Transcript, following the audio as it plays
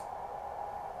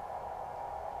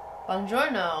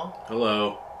Buongiorno.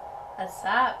 Hello. What's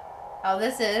up? Oh,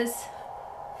 this is.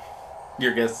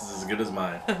 Your guess is as good as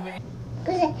mine.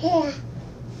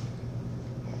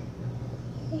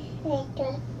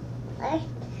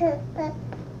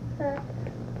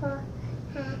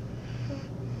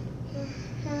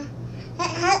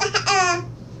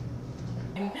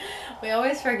 We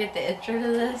always forget the intro to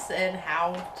this and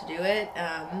how to do it.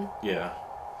 Yeah.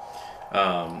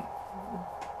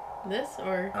 This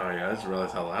or. Oh yeah, I just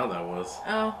realized how loud that was.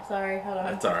 Oh, sorry. Hold on.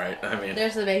 That's all right. I mean.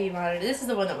 There's the baby monitor. This is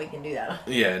the one that we can do that on.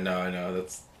 Yeah. No, I know.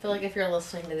 That's. I feel like if you're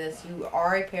listening to this, you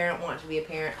are a parent, want to be a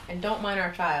parent, and don't mind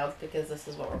our child because this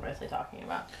is what we're mostly talking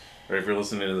about. Or if you're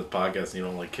listening to this podcast and you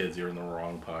don't like kids, you're in the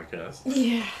wrong podcast.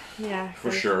 Yeah. Yeah. For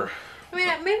sure. I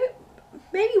mean,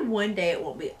 maybe one day it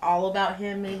won't be all about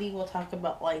him. Maybe we'll talk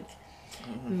about like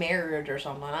marriage or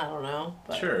something. I don't know.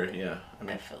 But Sure. Yeah.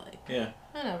 I feel like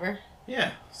whatever.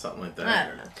 Yeah. Something like that. I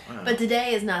don't know. But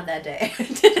today is not that day.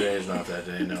 Today is not that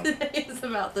day. No. Today is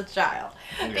about the child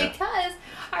Yeah. because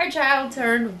our child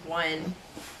turned 1.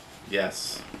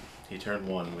 Yes. He turned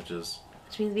 1, which means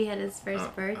we had his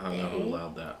first birthday. I don't know who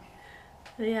allowed that.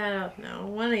 Yeah, I don't know.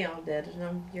 One of y'all did,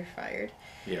 and you're fired.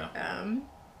 Yeah.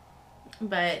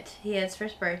 But he had his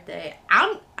first birthday.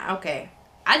 I'm okay.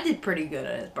 I did pretty good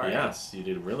at his birthday. Yes, you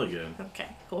did really good. Okay,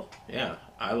 cool. Yeah,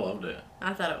 I loved it.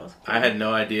 I thought it was cool. I had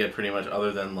no idea pretty much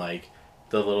other than like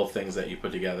the little things that you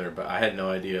put together, but I had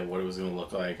no idea what it was going to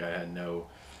look like. I had no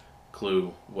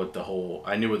clue what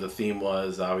I knew what the theme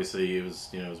was. Obviously it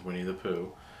was Winnie the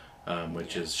Pooh,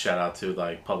 which is shout out to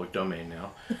like public domain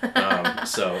now.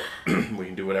 So we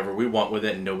can do whatever we want with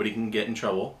it and nobody can get in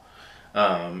trouble.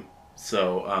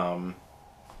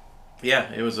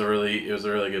 Yeah, it was a really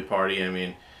good party. I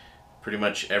mean, pretty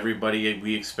much everybody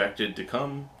we expected to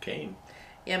come came.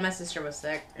 Yeah, my sister was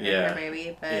sick. Yeah. Her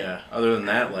baby, but yeah. Other than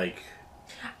that, like,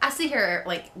 I see her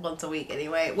like once a week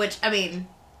anyway. Which I mean,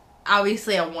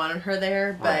 obviously I wanted her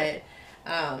there, but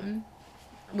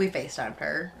we FaceTimed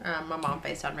her. My mom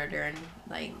FaceTimed her during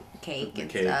like cake and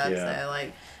stuff. Yeah. So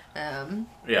like,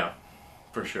 yeah,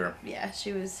 for sure. yeah,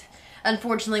 she was.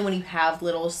 Unfortunately, when you have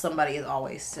littles, somebody is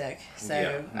always sick. So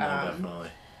Yeah,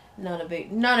 no, definitely.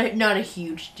 not a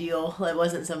huge deal. It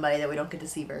wasn't somebody that we don't get to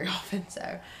see very often.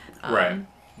 So Right.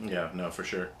 Yeah, no, for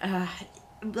sure.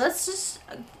 Let's just.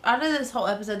 I know this whole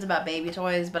episode's about baby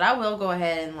toys, but I will go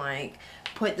ahead and like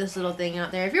put this little thing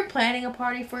out there. If you're planning a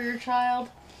party for your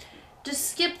child, just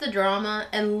skip the drama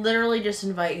and literally just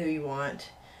invite who you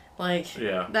want. Like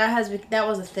that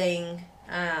was a thing.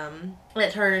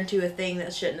 That turned into a thing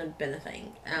that shouldn't have been a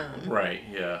thing. Right,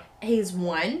 yeah. He's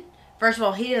 1. First of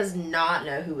all, he does not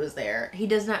know who was there. He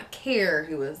does not care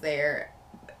who was there.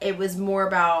 It was more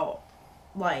about,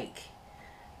 like,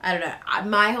 I don't know.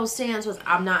 My whole stance was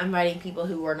I'm not inviting people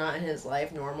who are not in his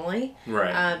life normally.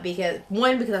 Right. Because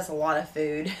that's a lot of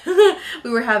food. We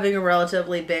were having a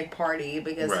relatively big party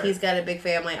because he's got a big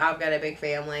family. I've got a big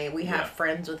family. We have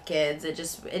friends with kids. It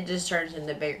just turns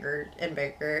into bigger and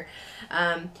bigger.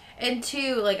 And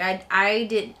 2, like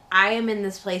I am in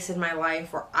this place in my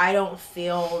life where I don't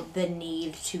feel the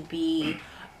need to be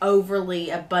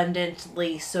overly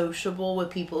abundantly sociable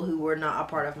with people who were not a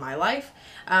part of my life,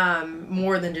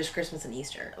 more than just Christmas and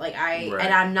Easter. Like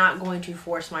and I'm not going to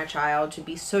force my child to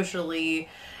be socially,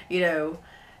 they're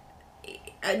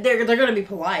going to be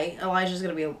polite. Elijah's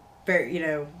going to be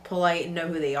very, polite and know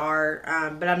who they are,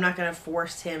 but I'm not going to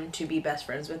force him to be best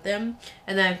friends with them,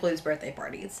 and that includes birthday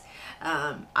parties.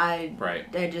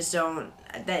 I just don't,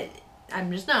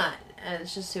 I'm just not.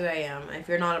 It's just who I am. If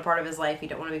you're not a part of his life, you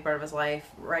don't want to be part of his life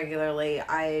regularly,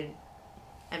 I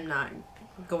am not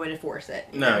going to force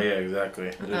it. No, yeah,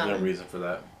 exactly. There's no reason for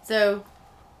that. So,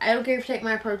 I don't care if you take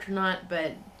my approach or not,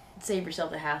 but save yourself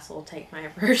the hassle, take my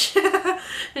approach.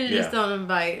 And just don't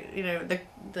invite,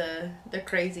 the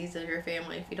crazies of your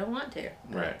family if you don't want to.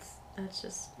 That's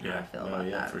just how I feel about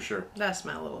that. For sure. That's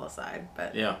my little aside,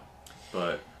 but... Yeah,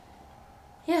 but...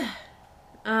 Yeah.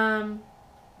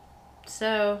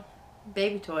 So...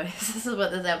 baby toys. This is what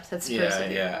this episode's supposed to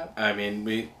be about. I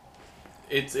mean,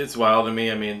 it's wild to me.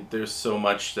 I mean, there's so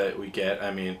much that we get. I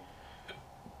mean,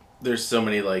 there's so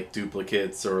many like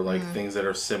duplicates or like things that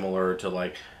are similar to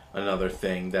like another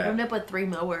thing that. I ended up with 3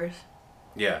 mowers.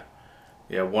 Yeah,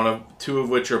 2 of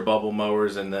which are bubble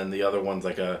mowers, and then the other one's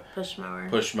like a push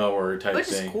mower type which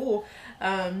thing, is cool.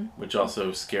 Which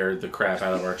also scared the crap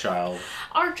out of our child.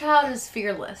 Our child is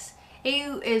fearless. He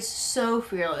is so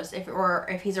fearless.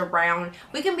 If he's around,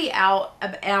 we can be out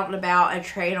and about. A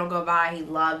train will go by. He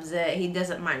loves it. He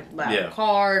doesn't mind loud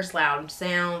cars, loud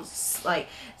sounds, like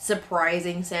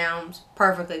surprising sounds.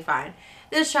 Perfectly fine.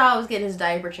 This child was getting his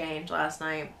diaper changed last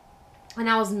night. and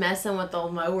I was messing with the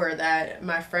mower that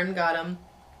my friend got him,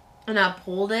 and I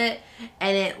pulled it,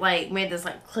 and it like made this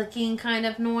like clicking kind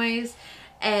of noise,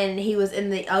 and he was in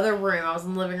the other room. I was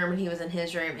in the living room, and he was in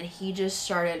his room, and he just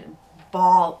started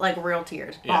like real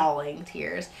tears, bawling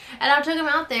tears. And I took him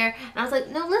out there, and I was like,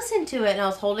 no, listen to it, and I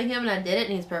was holding him, and I did it,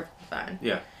 and he's perfectly fine.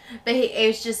 Yeah. But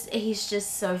he's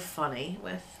just so funny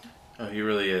with. Oh, he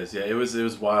really is. Yeah, it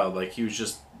was wild. Like, he was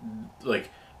just like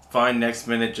fine next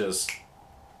minute, just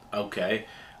okay,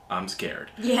 I'm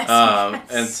scared. Yes.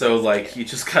 And so like he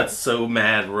just got so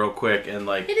mad real quick, and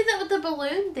like he did that with the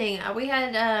balloon thing. We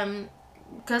had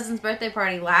cousin's birthday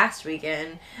party last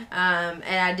weekend, and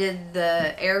I did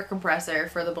the air compressor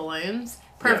for the balloons.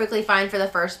 Perfectly fine for the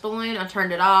first balloon. I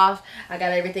turned it off. I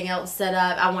got everything else set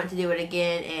up. I went to do it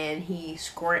again, and he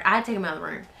scored. I had to take him out of the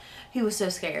room. He was so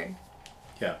scared.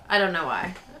 Yeah. I don't know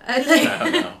why. I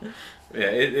don't know. Yeah,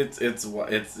 it's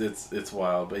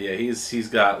wild, but yeah, he's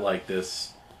got like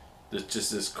this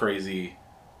crazy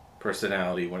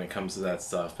personality when it comes to that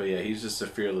stuff. But yeah, he's just a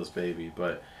fearless baby.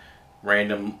 But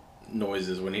random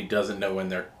noises when he doesn't know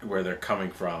where they're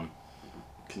coming from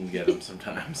can get him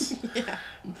sometimes.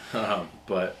 Yeah.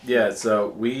 But yeah, so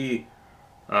we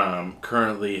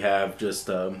currently have just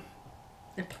a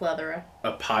plethora,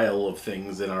 a pile of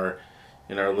things in our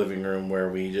living room where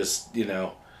we just, you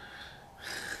know,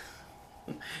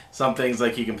 some things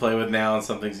like you can play with now and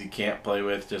some things you can't play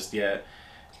with just yet,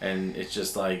 and it's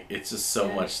just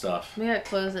so much stuff. We got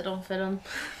clothes that don't fit him.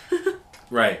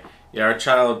 Right. Yeah, our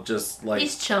child just like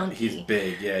he's chunky. He's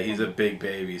big. Yeah, he's a big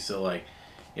baby. So like,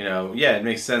 you know, yeah, it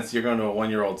makes sense. You're going to a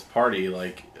 1-year-old's party.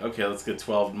 Like, okay, let's get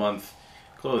 12-month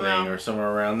clothing or somewhere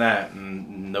around that.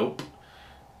 And nope.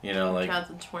 You know, like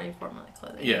child's in 24-month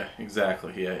clothing. Yeah,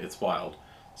 exactly. Yeah, it's wild.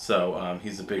 So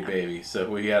he's a big baby. So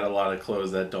we had a lot of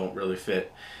clothes that don't really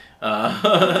fit.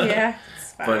 Yeah,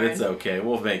 it's fine. But it's okay.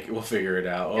 We'll figure it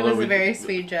out. It was a very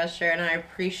sweet gesture, and I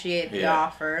appreciate the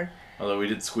offer. Although we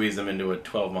did squeeze him into a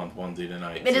 12-month onesie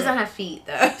tonight. It doesn't have feet,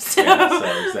 though. So,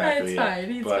 so exactly. It's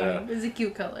fine. It's fine. It's a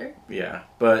cute color. Yeah.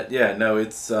 But, yeah, no,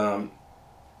 it's... I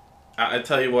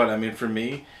tell you what, I mean, for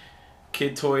me,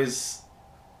 kid toys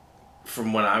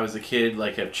from when I was a kid,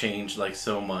 like, have changed, like,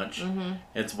 so much. Mm-hmm.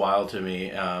 It's wild to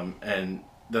me. And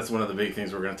that's one of the big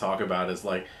things we're going to talk about is,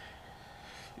 like,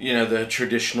 you know, the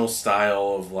traditional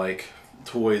style of, like,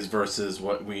 toys versus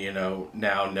what we, you know,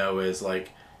 now know as,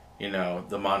 like, you know,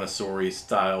 the Montessori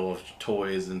style of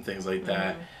toys and things like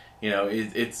that. Mm-hmm. You know,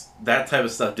 it's that type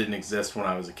of stuff didn't exist when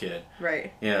I was a kid.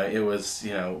 Right. You know, it was,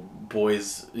 you know,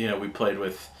 boys, you know, we played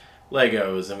with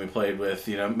Legos and we played with,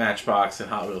 you know, Matchbox and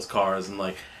Hot Wheels cars, and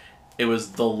like it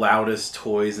was the loudest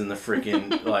toys in the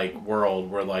freaking like world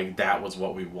where like that was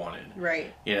what we wanted.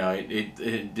 Right. You know,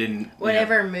 it didn't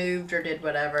whatever moved or did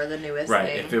whatever the newest right.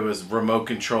 thing. If it was remote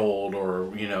controlled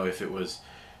or, you know, if it was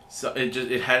so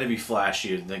it had to be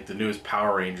flashy, like the newest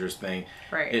Power Rangers thing.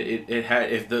 Right. It had,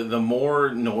 if the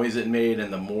more noise it made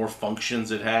and the more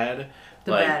functions it had,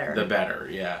 the better,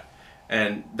 yeah.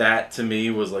 And that to me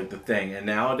was like the thing. And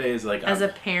nowadays, like as a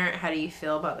parent, how do you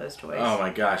feel about those toys? Oh my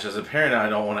gosh, as a parent, I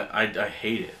don't want to. I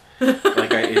hate it.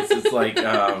 Like it's like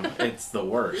it's the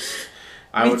worst.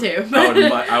 Me too.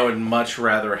 I would much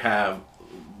rather have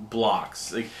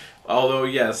blocks. Like, although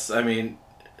yes, I mean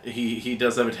he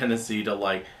does have a tendency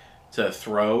to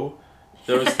throw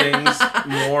those things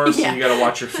more, so you got to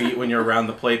watch your feet when you're around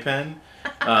the playpen.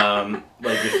 Like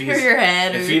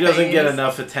if he doesn't get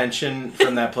enough attention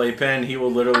from that playpen, he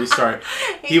will literally start.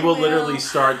 he will literally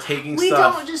start taking stuff. We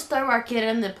don't just throw our kid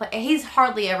in the play. He's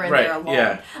hardly ever in there alone.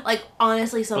 Yeah. Like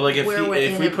honestly, so. But like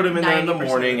if we put him in there in the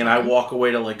morning and I walk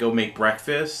away to like go make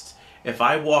breakfast, if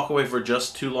I walk away for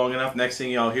just too long enough, next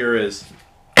thing y'all hear is.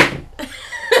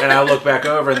 And I look back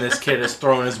over, and this kid is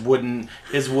throwing his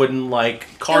wooden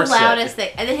like car set. The loudest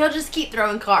thing, and then he'll just keep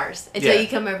throwing cars until you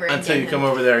come over. Until you come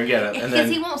over there and get him, and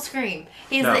then he won't scream.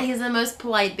 He's the most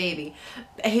polite baby.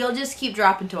 He'll just keep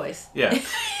dropping toys. Yeah,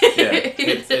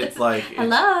 it's like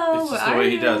hello. It's just the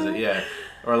way he does it. Yeah,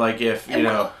 or like if you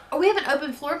know. We have an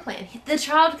open floor plan. The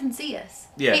child can see us.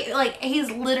 Yeah.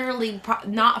 He's literally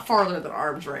not farther than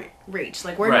arm's reach.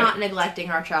 Like, we're not neglecting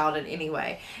our child in any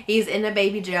way. He's in a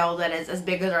baby jail that is as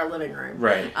big as our living room.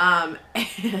 Right.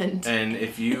 And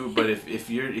if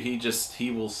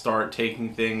he will start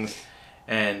taking things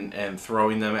and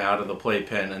throwing them out of the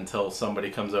playpen until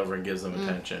somebody comes over and gives them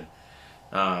attention.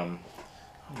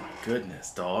 Oh my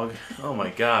goodness, dog. Oh my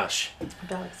gosh. Our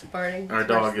dog's farting. Our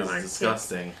dog is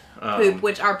disgusting. Poop,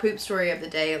 which our poop story of the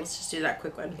day, let's just do that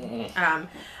quick one.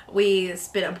 We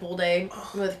spent a pool day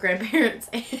with grandparents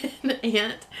and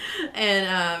aunt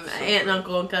and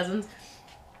uncle and cousins.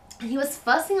 He was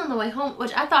fussing on the way home,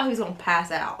 which I thought he was going to pass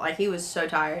out. Like, he was so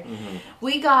tired. Mm-hmm.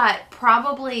 We got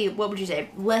probably, what would you say,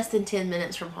 less than 10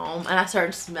 minutes from home, and I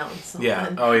started smelling something.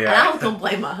 Yeah. Oh, yeah. And I was going to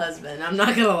blame my husband. I'm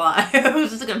not going to lie. I was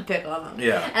just going to pick on him.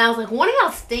 Yeah. And I was like, one of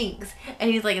y'all stinks.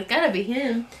 And he's like, it's got to be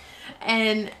him.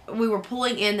 And we were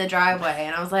pulling in the driveway,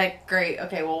 and I was like, great,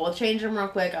 okay, well, we'll change him real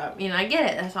quick. I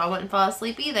get it. That's why I wouldn't fall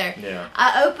asleep either. Yeah.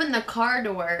 I opened the car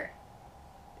door.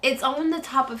 It's on the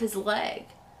top of his leg.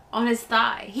 On his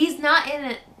thigh. He's not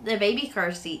in the baby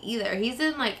car seat either. He's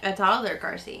in like a toddler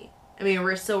car seat. I mean,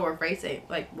 we're facing.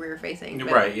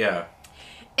 Right, yeah.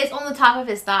 It's on the top of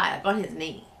his thigh, like on his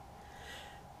knee.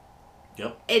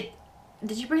 Yep.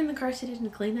 Did you bring the car seat in to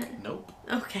clean it? Nope.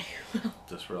 Okay.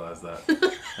 Just realized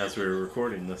that as we were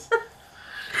recording this.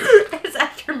 It's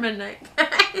after midnight.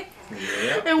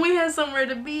 Yeah. And we have somewhere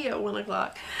to be at 1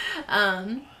 o'clock.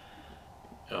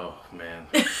 Oh, man.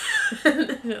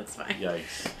 That's fine.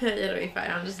 Yikes. It'll be fine.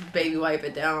 I'll just baby wipe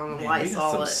it down and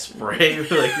Lysol it. Spray.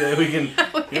 Like, we can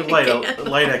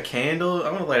light a candle.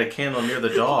 I'm going to light a candle near the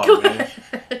dog, Go man.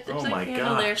 ahead. Oh, my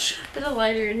gosh. There's a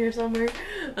lighter in here somewhere.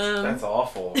 That's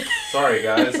awful. Sorry,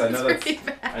 guys. I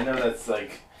know that's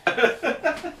like...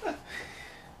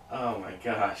 Oh, my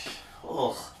gosh.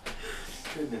 Oh,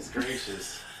 goodness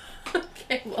gracious.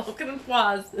 Okay, well, I'm going to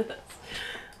pause this.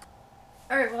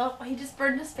 Alright, well, he just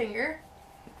burned his finger.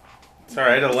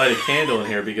 Sorry, I had to light a candle in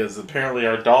here because apparently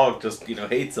our dog just,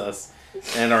 hates us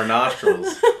and our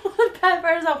nostrils. The bad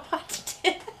part is I watched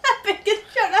it happen because he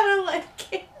showed how to light a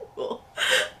candle.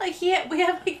 Like, we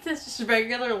have like this just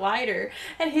regular lighter,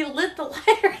 and he lit the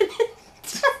lighter and then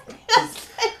just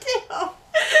upside down.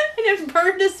 And it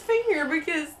burned his finger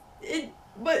because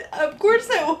but of course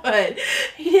it would.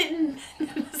 He didn't.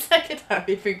 The second time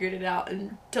he figured it out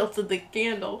and tilted the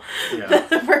candle. Yeah. But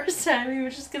the first time he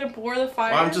was just gonna pour the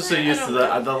fire. Well, I'm just so used to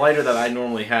the lighter that I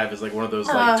normally have is like one of those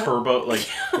like turbo, like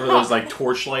one of those like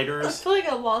torch lighters. I feel like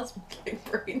I lost my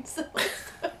brain cells.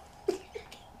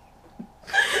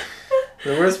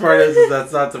 The worst part is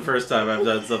that's not the first time I've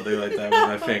done something like that with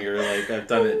my finger. Like I've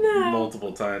done it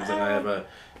multiple times, and I have a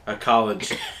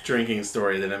college drinking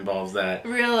story that involves that.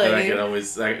 Really? That I could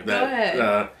always Go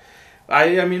ahead.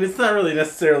 I mean, it's not really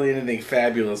necessarily anything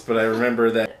fabulous, but I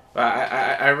remember that.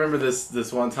 I remember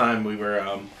this one time we were.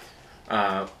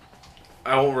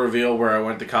 I won't reveal where I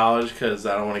went to college because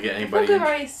I don't want to get anybody. I think I've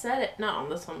already said it. Not on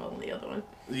this one, but on the other one.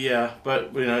 Yeah, but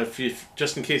if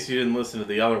just in case you didn't listen to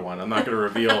the other one, I'm not going to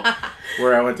reveal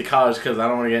where I went to college because I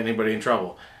don't want to get anybody in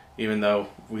trouble. Even though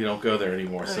we don't go there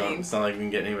anymore, so it's not like we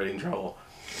can get anybody in trouble.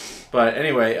 But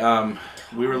anyway,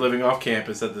 we were living off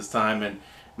campus at this time, and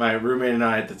my roommate and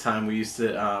I at the time, we used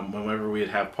to, whenever we'd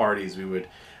have parties, we would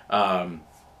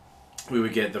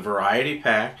get the variety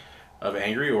pack of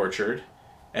Angry Orchard,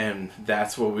 and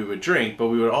that's what we would drink. But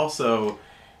we would also...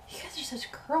 You guys are such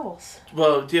girls.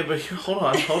 Well, yeah, but hold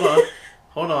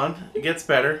on. It gets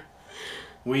better.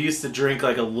 We used to drink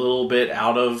like a little bit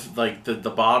out of like the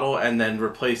bottle, and then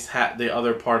replace the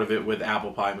other part of it with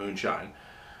apple pie moonshine.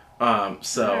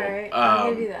 So right,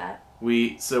 I'll give you that.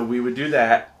 We would do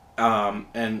that,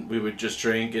 and we would just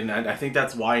drink, and I think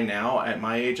that's why now at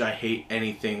my age I hate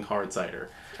anything hard cider.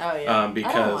 Oh yeah.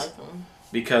 Because I don't like them.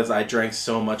 Because I drank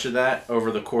so much of that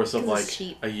over the course of like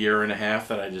a year and a half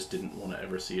that I just didn't want to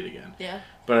ever see it again. Yeah.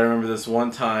 But I remember this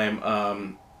one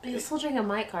time. They still drinking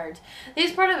Mike cards.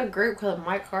 He's part of a group called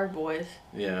Mike Card Boys.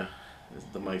 Yeah.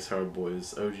 The Mike's Hard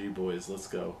Boys, OG boys, let's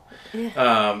go.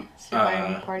 Yeah.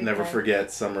 Never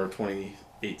forget summer of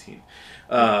 2018.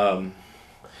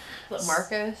 What,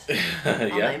 Marcos? Yeah. I'll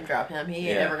name drop him. He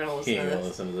ain't never gonna listen to this. He ain't gonna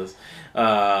listen to this.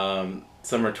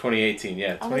 Summer 2018,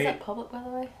 yeah. Oh, was that public, by the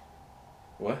way?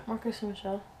 What? Marcos and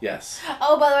Michelle. Yes.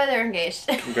 Oh, by the way, they're engaged.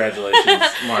 Congratulations,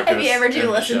 Marcos. If you ever do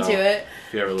listen Michelle, to it.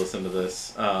 If you ever listen to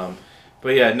this.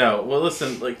 But yeah, no. Well,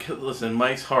 listen.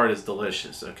 Mike's Hard is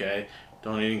delicious. Okay,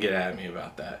 don't even get at me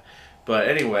about that. But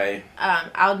anyway.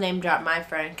 I'll name drop my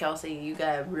friend Kelsey. You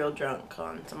got real drunk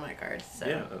on some of my cards. So.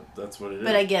 Yeah, that's what it is.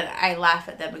 But again, I laugh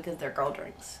at them because they're girl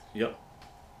drinks. Yep.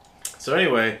 So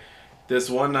anyway, this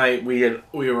one night we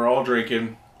were all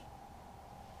drinking,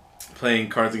 playing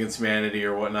Cards Against Humanity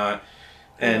or whatnot,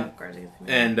 and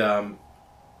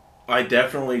I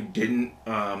definitely didn't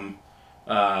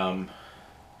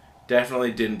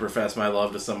profess my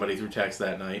love to somebody through text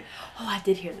that night. Oh, I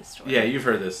did hear this story. Yeah, you've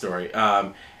heard this story.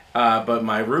 But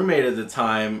my roommate at the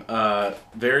time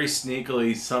very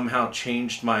sneakily somehow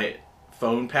changed my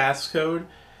phone passcode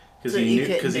because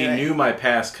he knew my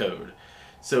passcode.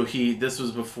 So this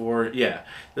was before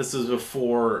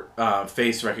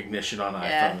face recognition on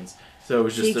iPhones. So it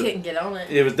was just he couldn't get on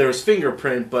it. There was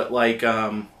fingerprint, but like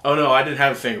oh no, I didn't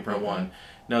have a fingerprint one.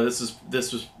 No,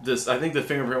 this. I think the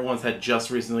fingerprint ones had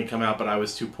just recently come out, but I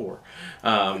was too poor,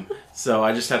 so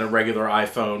I just had a regular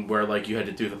iPhone where like you had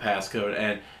to do the passcode,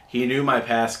 and he knew my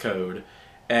passcode,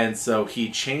 and so he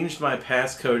changed my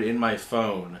passcode in my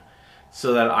phone,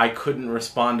 so that I couldn't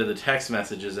respond to the text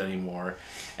messages anymore,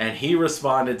 and he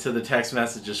responded to the text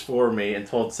messages for me and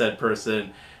told said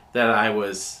person that I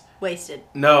was wasted.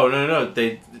 No.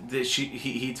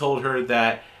 He told her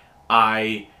that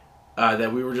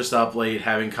that we were just up late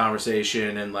having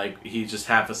conversation and like he's just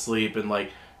half asleep and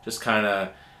like just kind of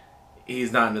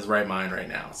he's not in his right mind right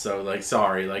now. So like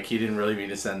sorry, like he didn't really mean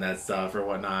to send that stuff or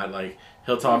whatnot. Like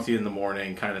he'll talk to you in the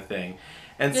morning kind of thing.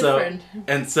 And Good so friend.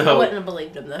 and so I wouldn't have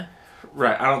believed him though.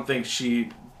 Right, I don't think she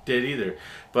did either.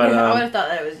 But I would have thought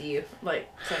that it was you, like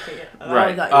checking it.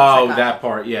 Right. Oh, that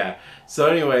part, yeah. So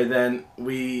anyway, then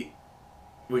we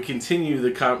continue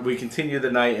the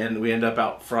night and we end up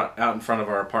out in front of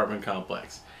our apartment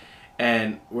complex,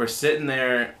 and we're sitting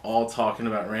there all talking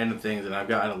about random things, and I've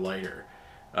got a lighter.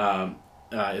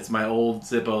 It's my old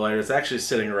Zippo lighter. It's actually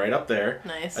sitting right up there.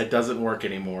 Nice. It doesn't work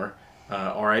anymore.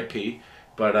 R.I.P.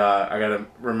 But I gotta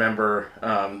remember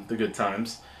the good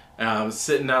times. I was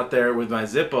sitting out there with my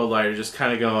Zippo lighter, just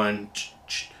kind of going,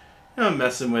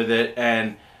 messing with it,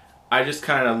 and I just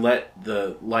kind of let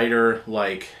the lighter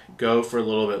like go for a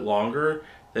little bit longer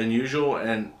than usual,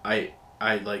 and I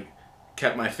like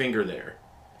kept my finger there.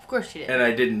 Of course you did. And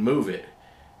I didn't move it,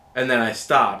 and then I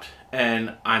stopped,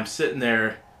 and I'm sitting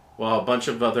there while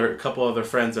a couple other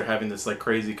friends are having this like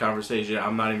crazy conversation.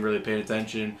 I'm not even really paying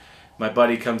attention. My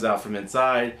buddy comes out from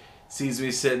inside, sees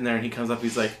me sitting there, and he comes up.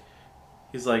 He's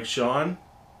like, Sean,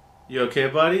 you okay,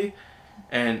 buddy?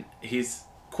 And he's,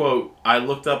 quote, I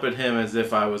looked up at him as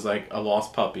if I was like a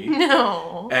lost puppy.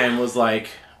 No. And was like,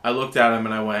 I looked at him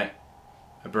and I went,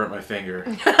 I burnt my finger.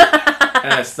 And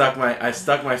I stuck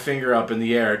my finger up in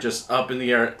the air, just up in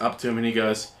the air, up to him, and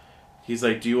he's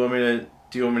like, do you want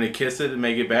me to kiss it and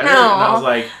make it better? No. And I was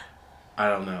like, I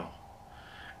don't know.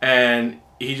 And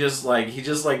he just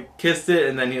kissed it,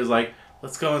 and then he was like,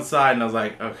 let's go inside, and I was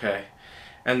like, okay.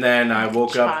 And then I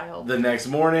woke up the next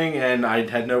morning, and I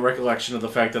had no recollection of the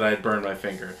fact that I had burned my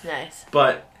finger. Nice.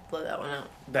 But blow that one out.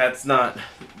 That's not,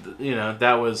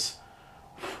 that was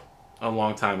a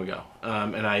long time ago.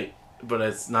 But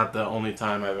it's not the only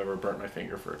time I've ever burnt my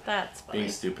finger for being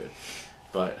stupid.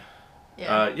 But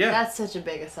yeah, that's such a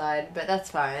big aside, but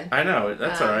that's fine. I know,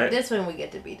 that's all right. This one we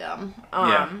get to be dumb.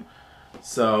 Yeah.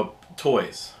 So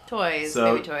toys,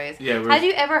 baby toys. Yeah. Had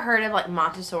you ever heard of like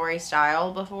Montessori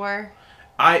style before?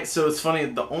 So it's funny,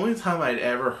 the only time I'd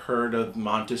ever heard of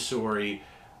Montessori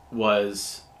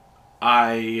was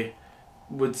I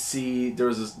would see, there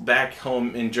was this, back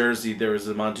home in Jersey, there was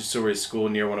a Montessori school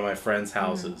near one of my friends'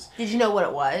 houses. Did you know what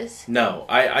it was? No,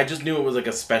 I just knew it was like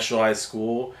a specialized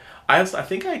school. I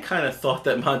think I kind of thought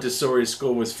that Montessori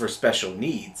school was for special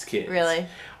needs kids. Really?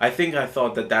 I think I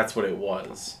thought that that's what it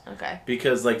was. Okay.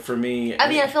 Because like for me... I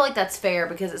mean, I feel like that's fair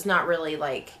because it's not really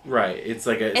like... Right, it's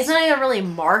like a... It's not even really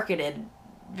marketed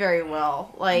very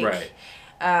well. Like... Right.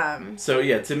 So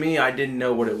yeah, to me, I didn't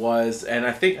know what it was, and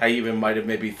I think I even might have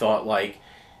maybe thought like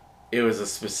it was a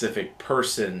specific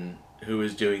person who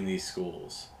was doing these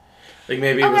schools. Like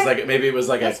maybe it was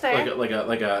like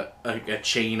a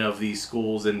chain of these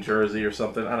schools in Jersey or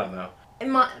something. I don't know.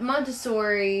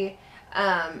 Montessori.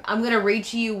 I'm gonna read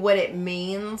to you what it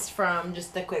means from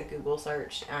just a quick Google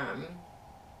search.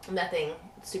 Nothing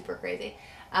super crazy.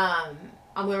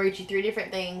 I'm going to read you 3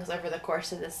 different things over the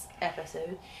course of this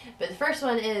episode. But the first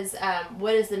one is,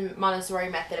 what is the Montessori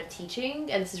method of teaching?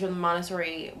 And this is from the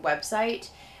Montessori website.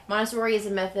 Montessori is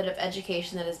a method of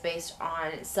education that is based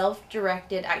on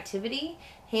self-directed activity,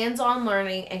 hands-on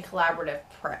learning, and collaborative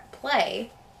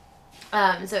play.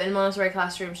 So in Montessori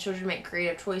classrooms, children make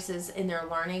creative choices in their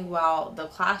learning while the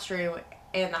classroom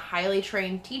and the highly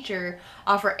trained teacher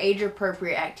offer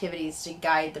age-appropriate activities to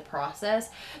guide the process.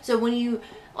 So when you,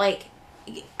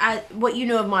 what you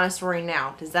know of Montessori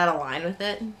now, does that align with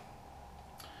it?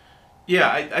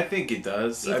 Yeah, I think it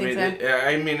does. You think so?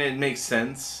 It makes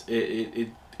sense. It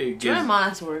gives... Join a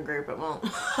Montessori group, it won't.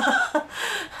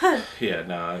 Yeah,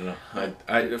 no, I don't know.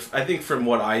 I think from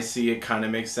what I see, it kind of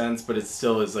makes sense, but it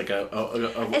still is like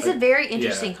it's a very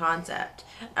interesting concept.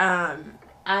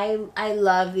 I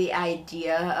love the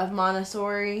idea of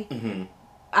Montessori. Mm-hmm.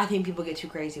 I think people get too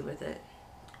crazy with it.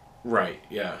 Right,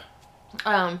 yeah.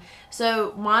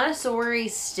 So Montessori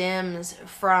stems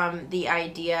from the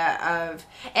idea of,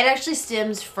 it actually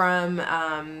stems from,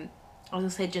 I was going to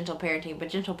say gentle parenting, but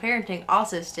gentle parenting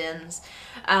also stems,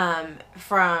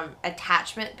 from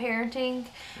attachment parenting,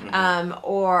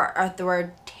 or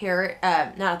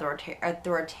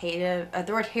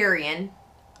authoritarian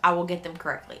I will get them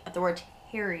correctly.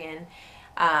 Authoritarian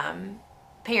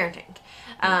parenting.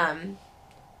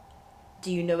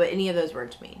 Do you know what any of those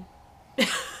words mean?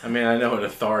 I mean, I know what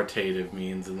authoritative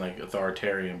means and like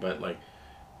authoritarian, but like,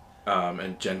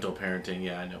 and gentle parenting.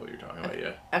 Yeah, I know what you're talking about.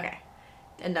 Yeah. Okay.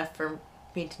 Enough for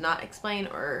me to not explain,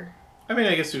 or? I mean,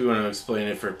 I guess we want to explain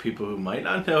it for people who might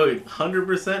not know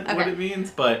 100% what it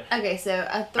means, but okay. So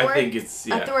I think it's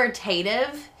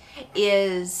authoritative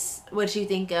is what you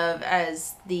think of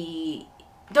as the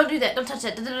don't do that, don't touch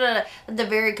that, the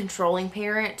very controlling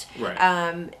parent.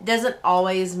 Right. Doesn't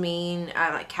always mean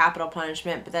like capital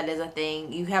punishment, but that is a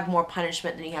thing. You have more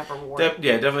punishment than you have reward.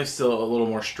 Definitely still a little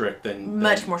more strict than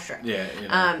much more strict. Yeah. You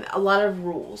know. A lot of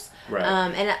rules. Right.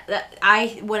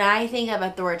 And when I think of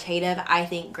authoritative, I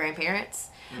think grandparents.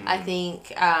 Mm-hmm. I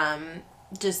think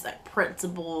just like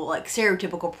principal, like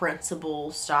stereotypical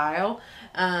principal style.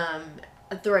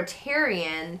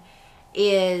 Authoritarian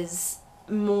is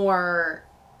more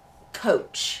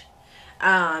coach.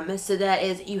 So that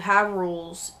is, you have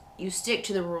rules, you stick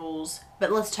to the rules,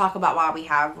 but let's talk about why we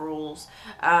have rules.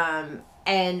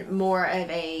 And more of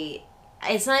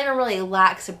it's not even really a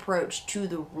lax approach to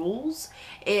the rules.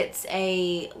 It's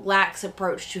a lax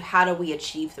approach to how do we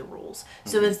achieve the rules.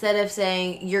 So mm-hmm. instead of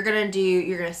saying you're going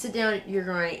to sit down, you're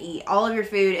going to eat all of your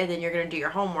food, and then you're going to do your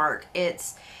homework,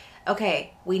 it's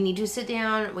okay, we need to sit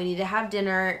down, we need to have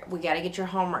dinner, we got to get your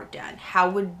homework done. How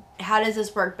does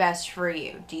this work best for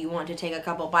you? Do you want to take a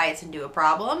couple bites and do a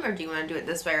problem, or do you want to do it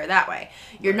this way or that way?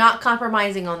 You're not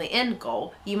compromising on the end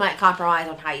goal. You might compromise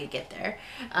on how you get there.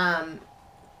 And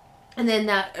then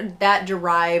that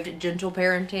derived gentle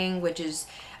parenting, which is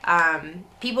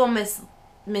people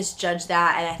misjudge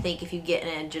that, and I think if you get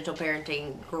in a gentle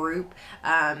parenting group,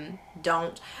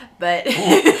 don't, but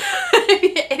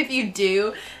if you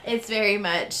do, it's very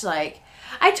much like,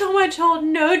 I told my child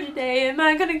no today, am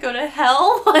I gonna go to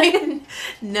hell? Like,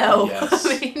 no. Yes.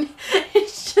 I mean,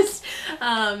 it's just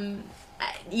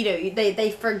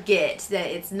they forget that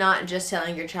it's not just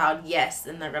telling your child yes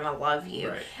and they're gonna love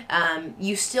you. Right.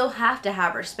 You still have to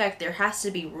have respect. There has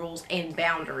to be rules and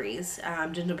boundaries.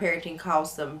 Gentle parenting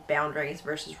calls them boundaries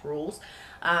versus rules,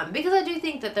 because I do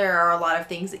think that there are a lot of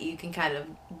things that you can kind of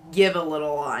give a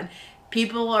little on.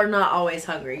 People are not always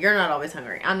hungry. You're not always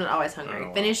hungry. I'm not always hungry.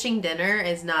 Oh. Finishing dinner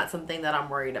is not something that I'm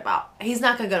worried about. He's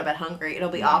not gonna go to bed hungry. It'll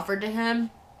be offered to him,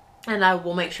 and I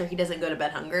will make sure he doesn't go to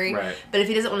bed hungry. Right. But if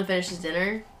he doesn't want to finish his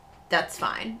dinner, that's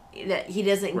fine. He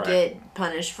doesn't get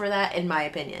punished for that, in my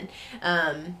opinion.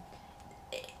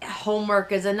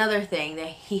 Homework is another thing that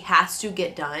he has to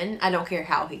get done. I don't care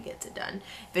how he gets it done.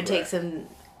 If it takes him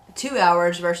 2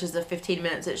 hours versus the 15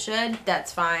 minutes it should,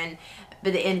 that's fine.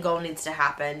 But the end goal needs to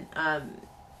happen.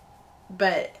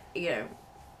 But,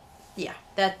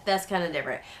 that's kind of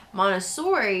different.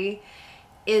 Montessori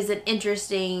is an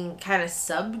interesting kind of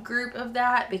subgroup of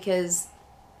that, because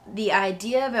the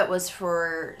idea of it was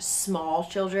for small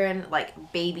children,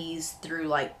 like babies through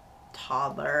like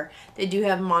toddler. They do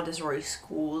have Montessori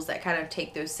schools that kind of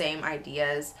take those same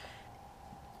ideas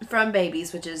from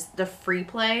babies, which is the free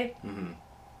play, mm-hmm.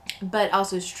 but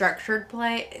also structured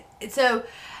play. So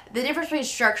the difference between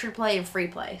structured play and free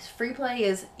play. Free play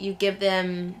is you give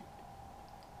them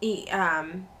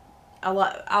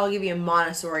I'll give you a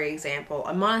Montessori example.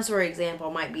 A Montessori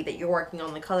example might be that you're working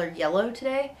on the color yellow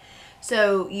today.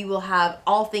 So you will have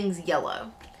all things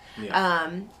yellow. Yeah.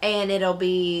 And it'll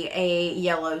be a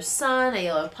yellow sun, a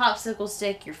yellow popsicle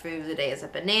stick. Your food of the day is a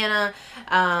banana.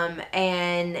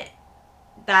 And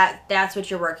that's what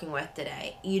you're working with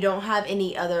today. You don't have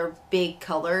any other big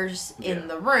colors in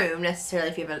the room necessarily.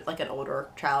 If you have an older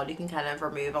child, you can kind of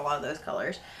remove a lot of those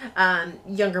colors.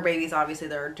 Younger babies, obviously,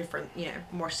 there are different,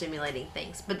 more stimulating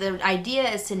things. But the idea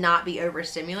is to not be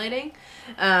overstimulating.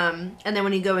 And then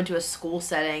when you go into a school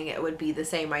setting, it would be the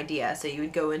same idea. So you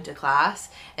would go into class,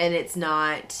 and it's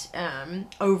not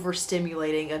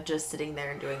overstimulating of just sitting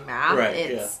there and doing math. Right,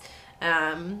 it's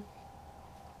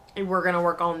we're going to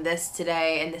work on this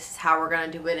today, and this is how we're going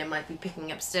to do it. It might be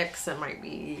picking up sticks. It might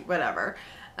be whatever.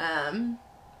 I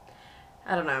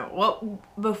don't know.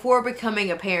 Before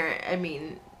becoming a parent, I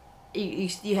mean,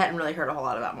 you hadn't really heard a whole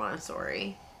lot about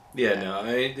Montessori. Yeah, no.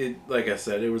 Like I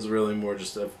said, it was really more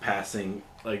just a passing,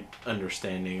 like,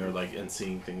 understanding or, like, and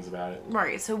seeing things about it.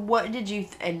 Right. So what did you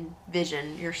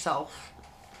envision yourself?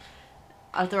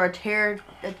 Authoritative,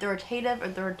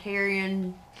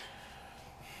 authoritarian...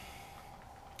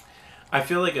 I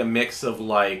feel like a mix of,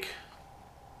 like,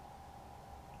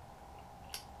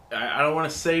 I don't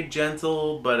want to say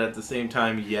gentle, but at the same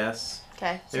time, yes.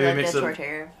 Okay, so maybe that's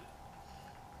authoritarian.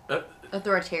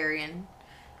 Authoritarian.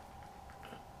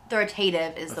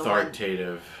 Authoritative is the one.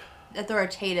 Authoritative.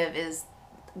 Authoritative is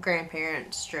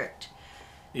grandparent strict.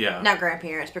 Yeah. Not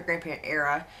grandparents, but grandparent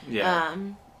era. Yeah.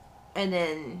 And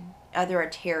then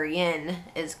authoritarian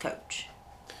is coach.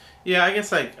 Yeah, I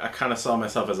guess I kind of saw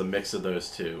myself as a mix of those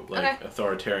two, like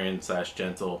authoritarian /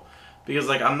 gentle, because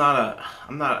like I'm not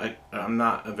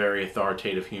a very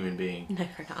authoritative human being. No,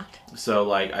 you're not. So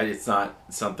like it's not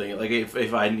something like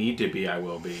if I need to be, I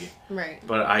will be. Right.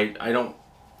 But I don't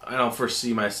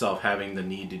foresee myself having the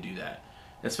need to do that,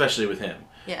 especially with him.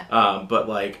 Yeah. But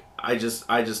like I just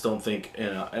don't think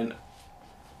and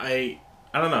I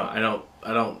don't know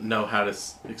I don't know how to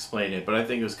explain it, but I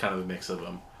think it was kind of a mix of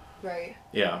them. Right.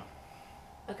 Yeah.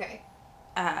 Okay.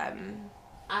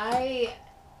 I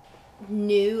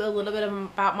knew a little bit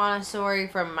about Montessori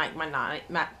from my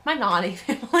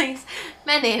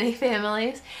nanny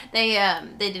families. They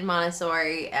did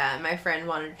Montessori. My friend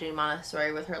wanted to do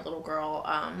Montessori with her little girl.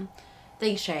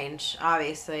 Things change,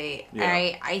 obviously.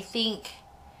 Yeah. I think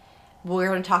we're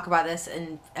going to talk about this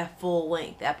in a full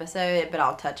length episode, but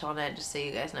I'll touch on it just so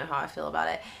you guys know how I feel about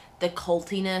it. The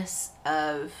cultiness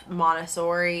of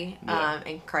Montessori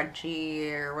and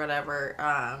crunchy or whatever.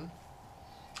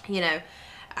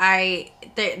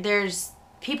 There's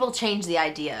people change the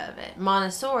idea of it.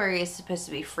 Montessori is supposed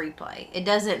to be free play. It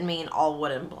doesn't mean all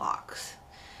wooden blocks.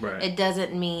 Right. It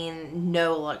doesn't mean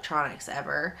no electronics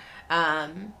ever.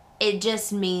 It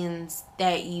just means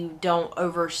that you don't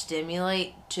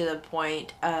overstimulate to the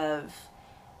point of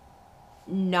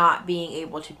not being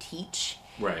able to teach.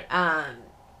 Right.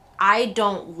 I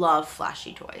don't love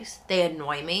flashy toys. They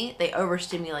annoy me. They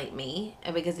overstimulate me.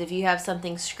 Because if you have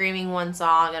something screaming one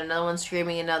song and another one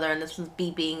screaming another and this one's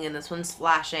beeping and this one's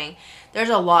flashing, there's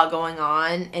a lot going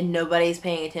on and nobody's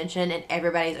paying attention and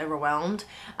everybody's overwhelmed.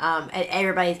 And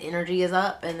everybody's energy is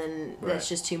up and then it's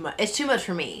just too much. It's too much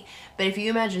for me. But if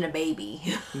you imagine a baby,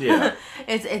 yeah,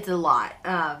 it's a lot.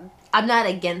 I'm not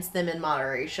against them in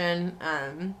moderation.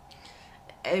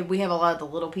 We have a lot of the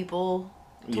little people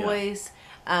toys. Yeah.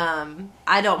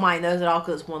 I don't mind those at all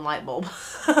because it's one light bulb.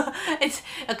 It's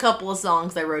a couple of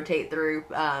songs they rotate through,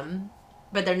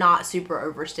 but they're not super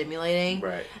overstimulating.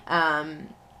 Right.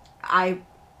 I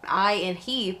and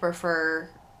he prefer,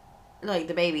 like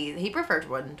the baby, he prefers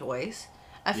wooden toys.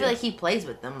 I feel like he plays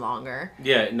with them longer.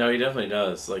 Yeah, no, he definitely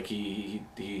does. Like he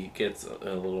gets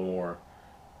a little more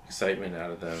excitement out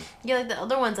of them. Yeah, like the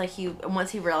other ones, like once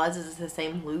he realizes it's the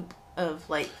same loop of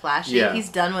like flashing, he's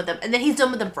done with them, and then he's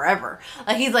done with them forever.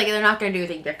 Like he's like, they're not going to do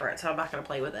anything different, so I'm not going to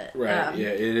play with it. Right. Yeah,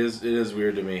 it is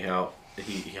weird to me how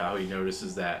he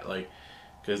notices that, like,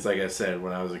 because like I said,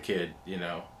 when I was a kid,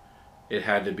 it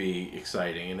had to be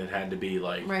exciting and it had to be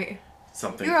like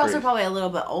something. You were also probably a little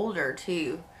bit older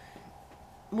too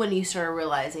when you started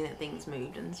realizing that things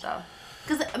moved and stuff.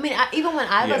 Because, I mean, even when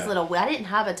I was little, I didn't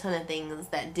have a ton of things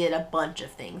that did a bunch of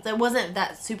things. It wasn't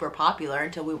that super popular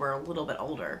until we were a little bit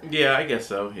older. Yeah, I guess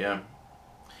so, yeah.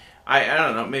 I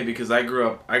don't know, maybe because I grew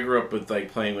up with,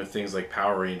 like, playing with things like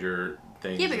Power Ranger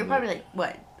things. Yeah, but you're probably, like,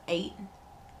 what, 8?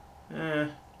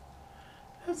 That's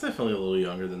definitely a little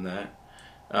younger than that.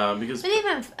 Because... But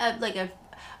even,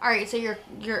 alright, so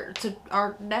so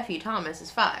our nephew Thomas is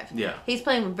 5. Yeah. He's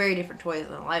playing with very different toys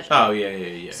than Elijah. Oh,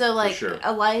 yeah. So, like, sure.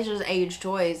 Elijah's age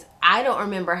toys, I don't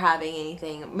remember having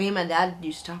anything. Me and my dad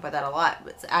used to talk about that a lot,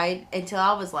 but until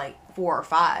I was, like, 4 or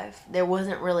 5, there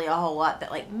wasn't really a whole lot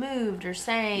that, like, moved or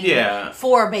sang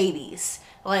for babies.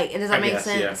 Like, does that make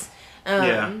sense?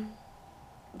 Yeah.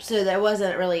 So that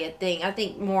wasn't really a thing. I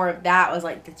think more of that was,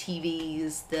 like, the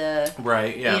TVs,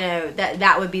 Right, yeah.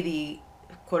 That would be the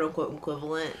quote-unquote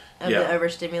equivalent of the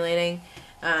overstimulating.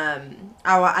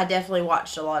 I definitely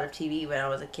watched a lot of TV when I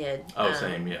was a kid. Oh,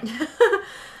 same, yeah.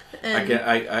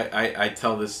 I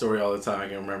tell this story all the time. I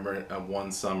can remember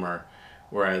one summer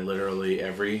where I literally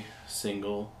every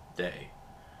single day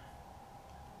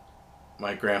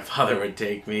my grandfather would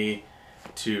take me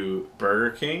to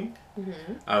Burger King.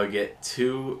 Mm-hmm. I would get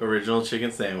 2 original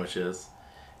chicken sandwiches.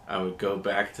 I would go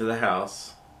back to the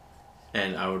house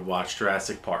and I would watch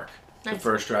Jurassic Park. Nice. The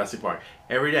first Jurassic Park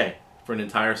every day for an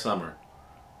entire summer.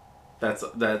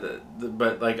 But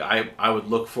like I would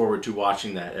look forward to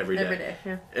watching that every day. Every day,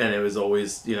 yeah. And it was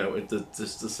always it's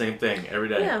just the same thing every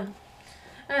day. Yeah,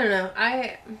 I don't know.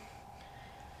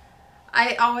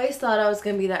 I always thought I was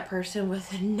gonna be that person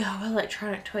with no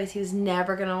electronic toys. He was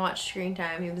never gonna watch screen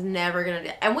time. He was never gonna do,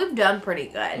 and we've done pretty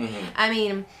good. Mm-hmm. I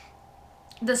mean,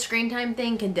 the screen time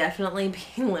thing can definitely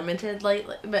be limited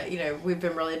lately, but we've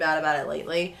been really bad about it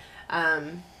lately.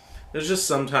 There's just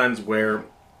sometimes where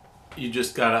you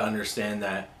just gotta understand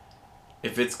that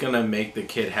if it's gonna make the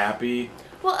kid happy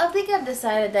Well, I think I've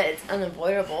decided that it's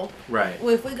unavoidable. Right.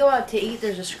 Well, if we go out to eat,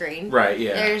 there's a screen. Right,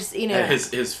 yeah. There's, And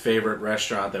his favorite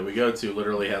restaurant that we go to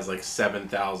literally has like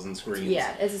 7,000 screens.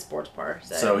 Yeah, it's a sports bar.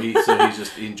 So he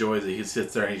enjoys it. He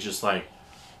sits there and he's just like...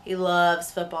 He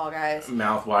loves football, guys.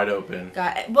 Mouth wide open.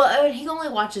 Well, he only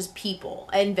watches People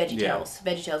and VeggieTales.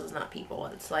 Yeah. VeggieTales is not People.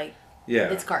 It's like... Yeah.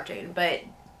 It's cartoon, but...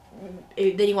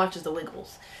 Then he watches The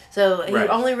Wiggles. So he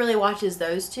only really watches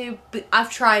those two. But I've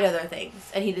tried other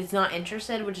things, and he's not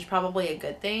interested, which is probably a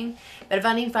good thing. But if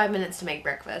I need 5 minutes to make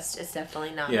breakfast, it's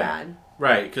definitely not bad.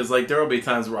 Right, because like there will be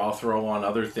times where I'll throw on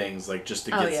other things like just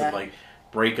to get some like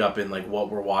breakup in like what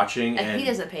we're watching, and he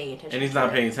doesn't pay attention. And he's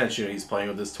not paying attention. He's playing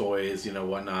with his toys,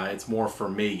 whatnot. It's more for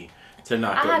me to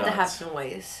not go nuts. I had to have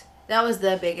noise. That was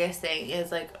the biggest thing.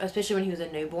 Is like, especially when he was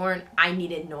a newborn, I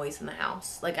needed noise in the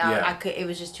house. Like I could, it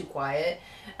was just too quiet.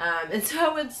 And so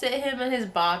I would sit him in his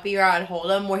boppy, or I'd hold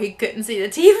him where he couldn't see the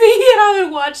TV, and I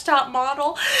would watch Top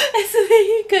Model, and so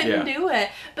he couldn't do it.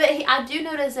 But I do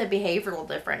notice a behavioral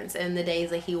difference in the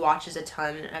days that he watches a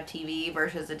ton of TV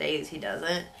versus the days he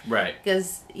doesn't. Right.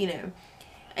 Because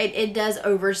it does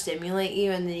overstimulate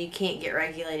you, and then you can't get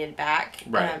regulated back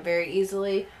very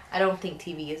easily. I don't think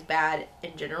TV is bad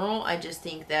in general. I just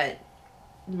think that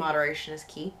moderation is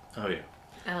key. Oh, yeah.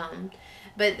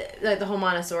 But like the whole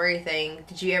Montessori thing,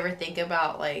 did you ever think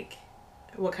about like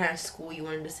what kind of school you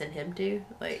wanted to send him to?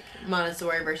 Like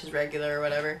Montessori versus regular or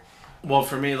whatever? Well,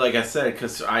 for me, like I said,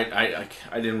 because I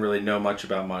didn't really know much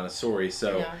about Montessori,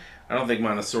 so I don't think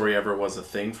Montessori ever was a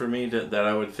thing for me that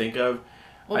I would think of.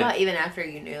 What about even after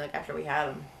you knew, like after we had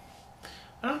him?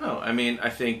 I don't know. I mean, I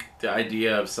think the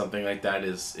idea of something like that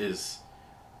is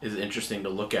interesting to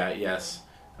look at. Yes.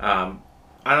 I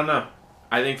don't know.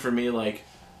 I think for me, like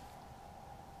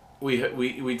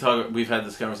we've had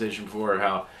this conversation before of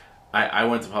how I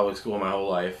went to public school my whole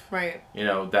life. Right. And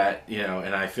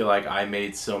I feel like I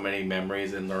made so many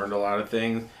memories and learned a lot of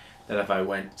things that if I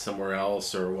went somewhere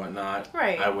else or whatnot,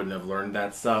 I wouldn't have learned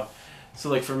that stuff. So,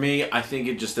 like, for me, I think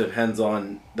it just depends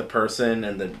on the person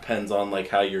and it depends on, like,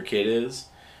 how your kid is.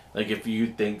 Like, if you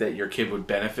think that your kid would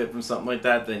benefit from something like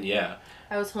that, then yeah.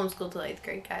 I was homeschooled till 8th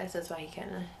grade, guys. That's why he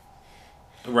kind of...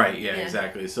 Right, yeah,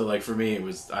 exactly. So, like, for me, it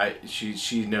was...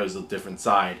 She knows a different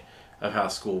side of how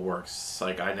school works.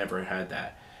 Like, I never had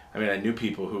that. I mean, I knew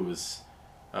people who were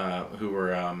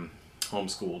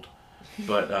homeschooled,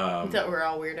 but... You thought we were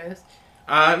all weirdos?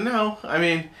 No, I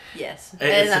mean... Yes,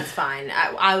 and that's fine.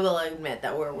 I will admit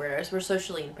that we're weirdos. We're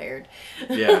socially impaired.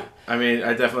 Yeah, I mean,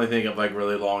 I definitely think of, like,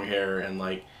 really long hair and,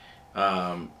 like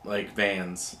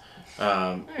Vans.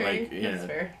 Right, that's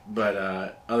fair.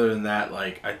 But, other than that,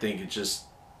 like, I think it just...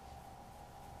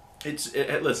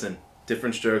 Listen,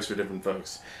 different strokes for different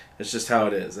folks. It's just how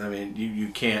it is. I mean, you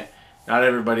can't... Not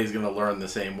everybody's going to learn the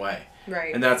same way.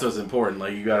 Right. And that's what's important.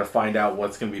 Like, you got to find out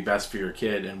what's going to be best for your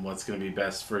kid and what's going to be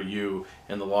best for you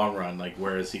in the long run. Like,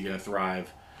 where is he going to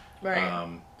thrive?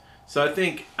 Right. So I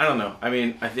think, I don't know. I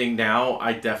mean, I think now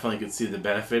I definitely could see the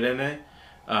benefit in it.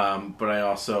 But I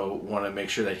also want to make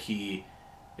sure that he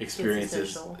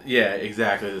experiences... Yeah,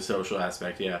 exactly. The social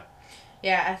aspect, yeah.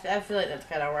 Yeah, I feel like that's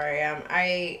kind of where I am.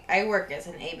 I work as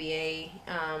an ABA,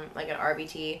 like an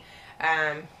RBT.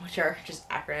 Which are just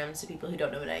acronyms to people who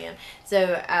don't know what I am.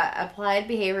 So, Applied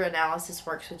Behavior Analysis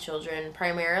works with children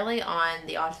primarily on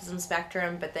the autism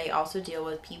spectrum, but they also deal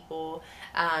with people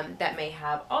that may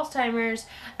have Alzheimer's,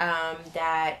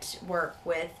 that work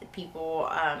with people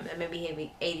that maybe have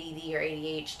ADD or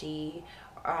ADHD,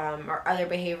 or other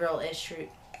behavioral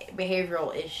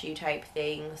issue type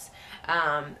things,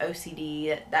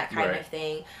 OCD, that kind of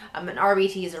thing. An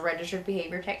RBT is a registered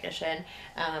behavior technician,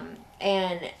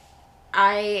 and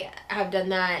I have done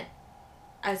that.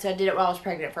 So I did it while I was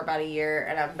pregnant for about a year,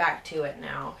 and I'm back to it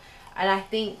now. And I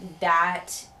think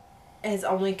that has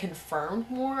only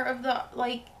confirmed more of the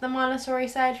Montessori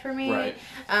side for me. Right.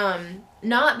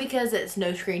 Not because it's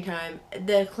no screen time.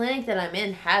 The clinic that I'm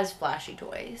in has flashy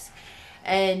toys.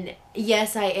 And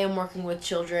yes, I am working with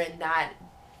children that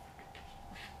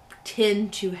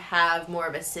tend to have more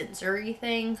of a sensory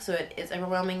thing, so it is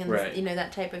overwhelming and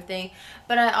that type of thing.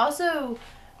 But I also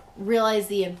realize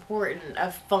the importance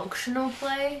of functional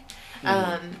play,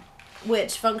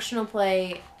 which functional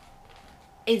play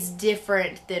is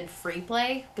different than free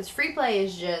play, because free play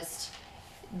is just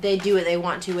they do what they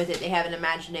want to with it, they have an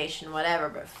imagination,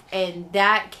 whatever, and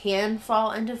that can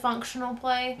fall into functional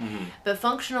play. But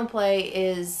functional play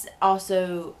is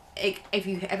also, if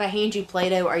I hand you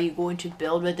Play-Doh, are you going to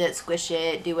build with it, squish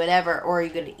it, do whatever, or are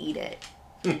you going to eat it?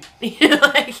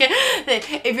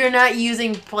 If you're not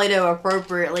using Play-Doh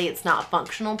appropriately, it's not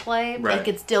functional play. Right. It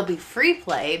could still be free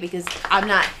play, because I'm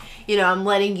not, I'm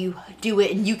letting you do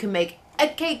it and you can make a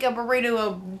cake, a burrito,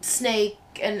 a snake,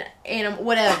 an animal,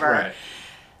 whatever. Right.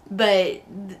 But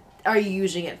are you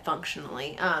using it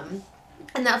functionally?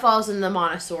 And that falls in the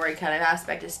Montessori kind of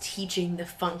aspect, is teaching the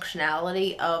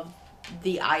functionality of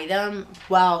the item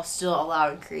while still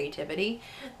allowing creativity.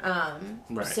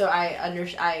 Right. So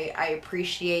I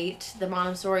appreciate the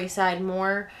Montessori side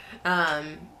more,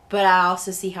 but I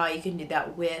also see how you can do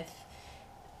that with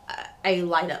a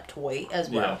light up toy as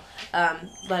well. Yeah.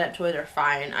 Light up toys are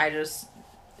fine. I just,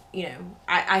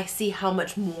 I see how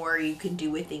much more you can do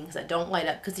with things that don't light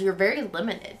up, because you're very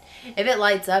limited. If it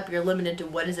lights up, you're limited to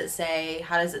what does it say,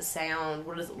 how does it sound,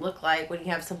 what does it look like. When you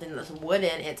have something that's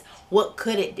wooden, it's what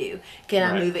could it do? Can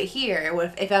I move it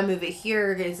here? If I move it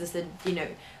here, is this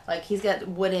like he's got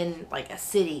wooden, like a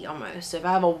city almost. So if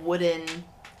I have a wooden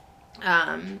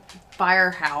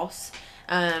firehouse,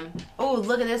 oh,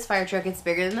 look at this fire truck. It's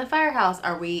bigger than the firehouse.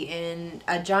 Are we in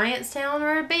a giant's town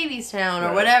or a baby's town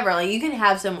or whatever? Like, you can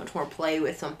have so much more play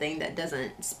with something that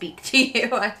doesn't speak to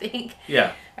you, I think.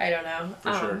 Yeah. I don't know.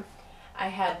 For sure. I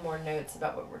had more notes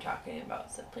about what we're talking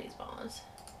about, so please pause.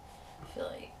 I feel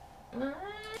like...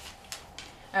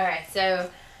 Alright, so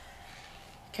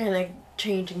kind of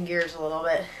changing gears a little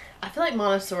bit. I feel like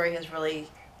Montessori has really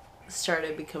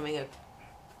started becoming a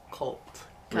cult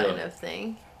kind of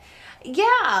thing.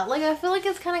 Yeah, like, I feel like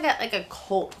it's kind of got, like, a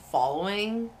cult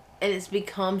following, and it's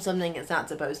become something it's not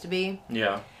supposed to be.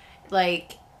 Yeah.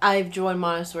 Like, I've joined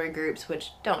Montessori groups, which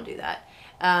don't do that.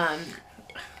 I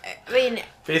mean...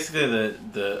 Basically,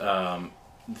 the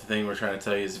thing we're trying to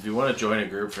tell you is if you want to join a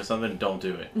group for something, don't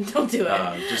do it. Don't do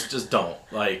it. Just don't.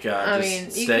 Like, I just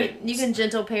mean, stay... you can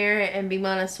gentle parent and be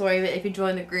Montessori, but if you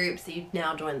join the groups, you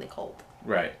now join the cult.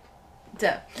 Right.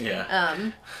 So,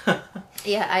 yeah.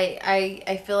 Yeah,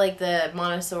 I feel like the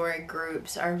Montessori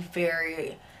groups are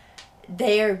very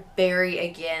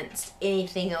against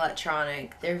anything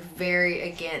electronic. They're very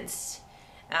against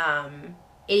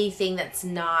anything that's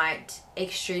not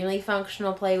extremely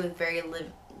functional play with very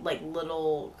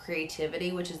little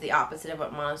creativity, which is the opposite of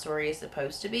what Montessori is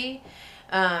supposed to be.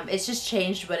 It's just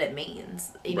changed what it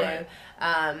means, you know.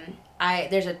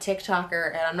 There's a TikToker,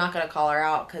 and I'm not going to call her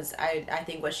out because I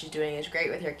think what she's doing is great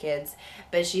with her kids,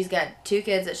 but she's got 2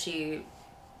 kids that she,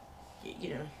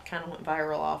 kind of went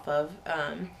viral off of,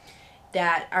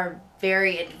 that are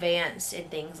very advanced in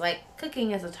things like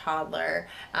cooking as a toddler.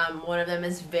 One of them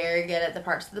is very good at the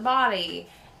parts of the body.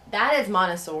 That is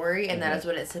Montessori, and that is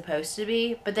what it's supposed to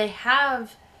be, but they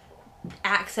have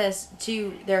access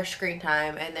to their screen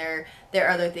time and their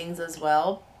other things as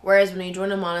well. Whereas when you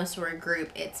join a Montessori group,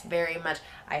 it's very much,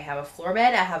 I have a floor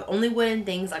bed, I have only wooden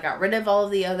things, I got rid of all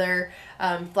of the other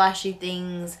flashy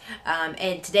things,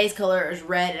 and today's color is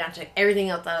red, and I took everything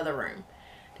else out of the room.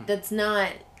 That's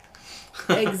not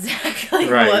exactly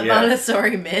what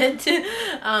Montessori meant.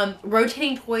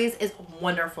 Rotating toys is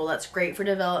wonderful. That's great for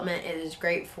development. It is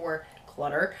great for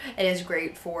clutter. It is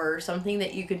great for something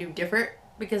that you can do different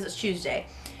because it's Tuesday.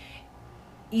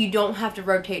 You don't have to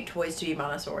rotate toys to be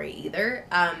Montessori either.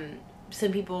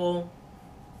 Some people,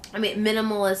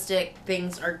 minimalistic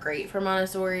things are great for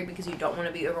Montessori because you don't want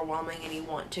to be overwhelming and you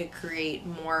want to create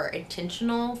more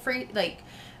intentional play,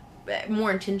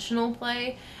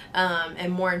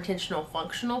 and more intentional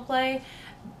functional play.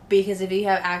 Because if you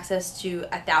have access to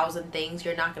 1,000 things,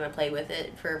 you're not going to play with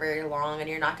it for very long, and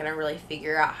you're not going to really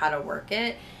figure out how to work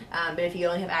it. But if you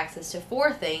only have access to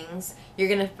 4 things, you're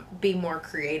going to be more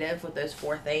creative with those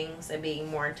 4 things and being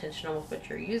more intentional with what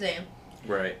you're using.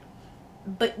 Right.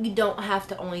 But you don't have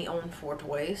to only own 4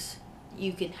 toys.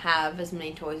 You can have as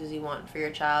many toys as you want for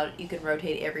your child. You can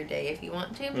rotate every day if you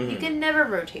want to. Mm-hmm. You can never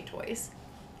rotate toys.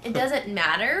 It doesn't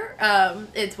matter.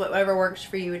 It's whatever works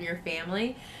for you and your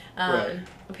family.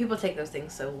 People take those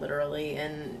things so literally,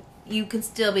 and you can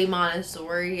still be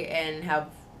Montessori and have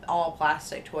all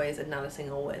plastic toys and not a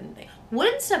single wooden thing.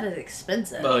 Wooden stuff is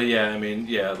expensive. Oh yeah,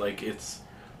 like it's,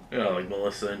 like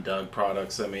Melissa and Doug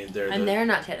products. They're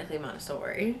not technically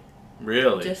Montessori.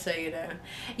 Really? Just so you know.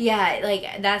 Yeah,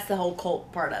 like that's the whole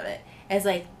cult part of it. It's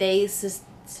like they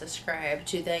subscribe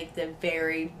to like the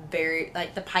very, very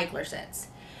like the Pikler sets.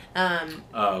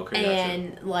 Okay.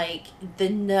 And gotcha. Like the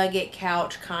nugget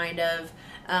couch kind of,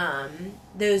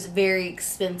 those very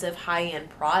expensive high-end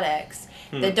products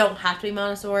that don't have to be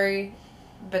Montessori,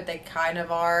 but they kind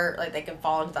of are. Like they can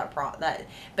fall into that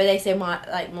but they say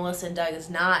like Melissa and Doug is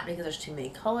not because there's too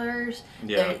many colors.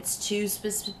 Yeah. It's too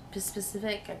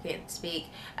specific. I can't speak.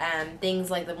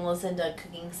 Things like the Melissa and Doug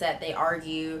cooking set, they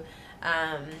argue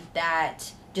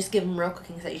that just give them real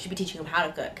cooking set. You should be teaching them how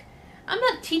to cook. I'm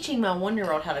not teaching my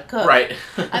 1-year-old how to cook. Right.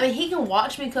 He can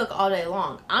watch me cook all day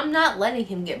long. I'm not letting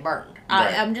him get burned.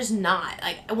 I'm just not.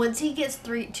 Like, once he gets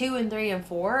 2 and 3 and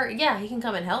 4, yeah, he can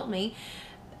come and help me.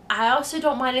 I also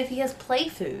don't mind if he has play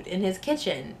food in his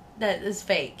kitchen that is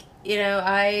fake. You know,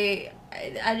 I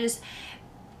just,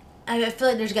 I feel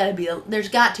like there's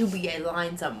got to be a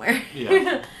line somewhere.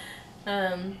 Yeah.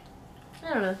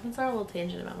 I don't know. It's our little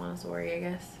tangent about Montessori, I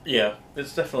guess. Yeah,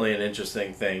 it's definitely an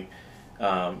interesting thing,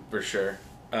 for sure.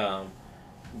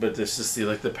 But just to see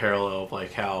like the parallel of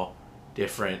like how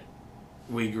different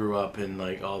we grew up and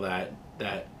like all that.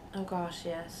 Oh gosh,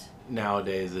 yes.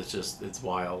 Nowadays, it's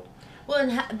wild. Well,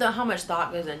 and how much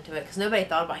thought goes into it, because nobody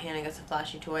thought about handing us a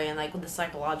flashy toy and like with the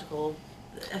psychological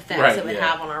effects it would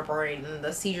have on our brain and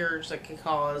the seizures it could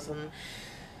cause and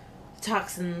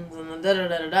toxins and the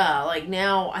da-da-da-da-da. Like,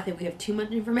 now I think we have too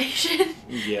much information.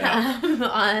 Yeah.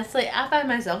 Honestly, I find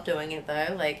myself doing it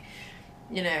though. Like,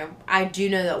 you know, I do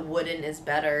know that wooden is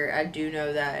better. I do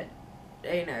know that,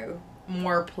 you know,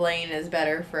 more plain is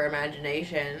better for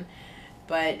imagination.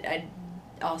 But I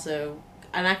also,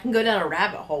 and I can go down a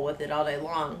rabbit hole with it all day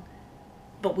long.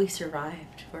 But we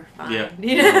survived. We're fine. Yeah.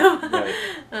 You know?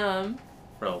 Right.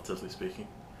 Relatively speaking.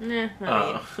 Yeah.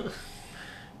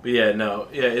 But yeah, no.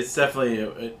 Yeah, it's definitely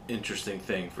an interesting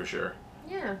thing for sure.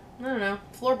 Yeah. I don't know.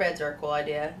 Floor beds are a cool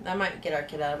idea. That might get our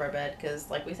kid out of our bed because,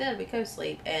 like we said, we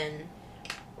co-sleep. And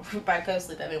by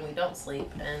co-sleep, I mean we don't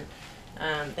sleep. And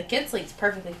the kid sleeps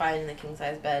perfectly fine in the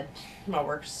king-size bed while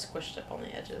we're squished up on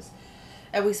the edges.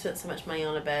 And we spent so much money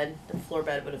on a bed. The floor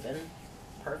bed would have been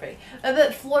perfect.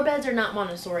 But floor beds are not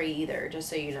Montessori either, just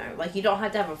so you know. Like, you don't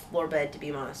have to have a floor bed to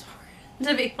be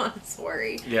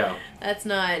Montessori. Yeah. That's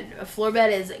not... A floor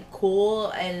bed is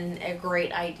cool and a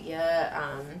great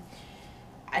idea.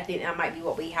 I think that might be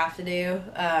what we have to do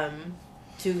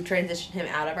to transition him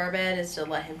out of our bed, is to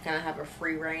let him kind of have a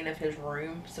free reign of his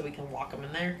room so we can lock him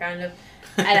in there, kind of.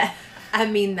 And I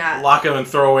mean that. Lock him and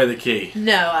throw away the key.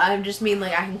 No, I just mean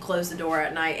like I can close the door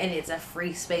at night and it's a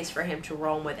free space for him to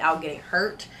roam without getting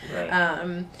hurt.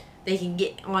 Right. They can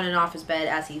get on and off his bed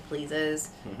as he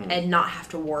pleases and not have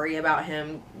to worry about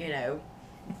him, you know,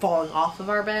 falling off of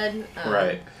our bed.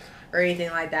 Right. Or anything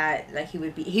like that. Like, he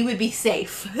would be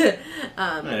safe.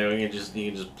 Anyway, he can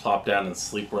just plop down and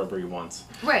sleep wherever he wants.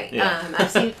 Right. Yeah. I've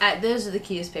seen those are the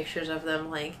cutest pictures of them.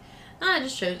 Like, I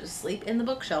just chose to sleep in the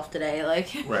bookshelf today.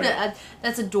 Like, right.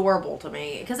 That's adorable to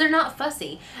me because they're not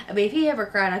fussy. I mean, if he ever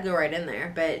cried, I'd go right in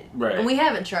there. But right. And we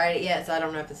haven't tried it yet, so I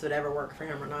don't know if this would ever work for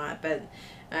him or not. But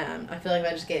I feel like if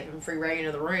I just gave him free reign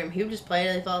of the room, he would just play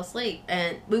till he fall asleep,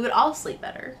 and we would all sleep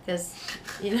better because,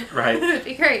 you know, right. It'd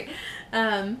be great.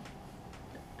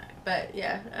 But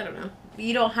yeah, I don't know.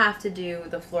 You don't have to do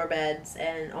the floor beds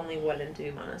and only wooden to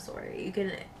do Montessori. You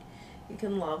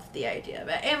can love the idea of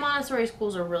it. And Montessori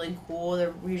schools are really cool.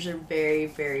 They're usually very,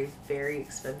 very, very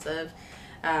expensive.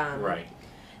 Right.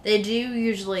 They do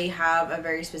usually have a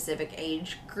very specific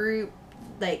age group,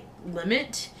 like,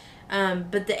 limit.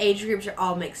 But the age groups are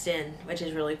all mixed in, which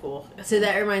is really cool. So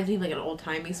that reminds me of like an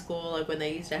old-timey school, like when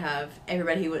they used to have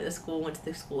everybody who went to school went to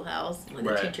the schoolhouse. And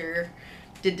the teacher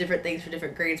did different things for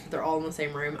different grades, but they're all in the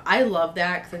same room. I love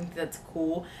that because I think that's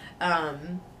cool.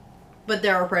 But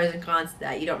there are pros and cons to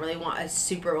that. You don't really want a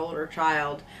super older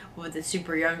child with a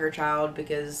super younger child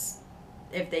because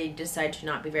if they decide to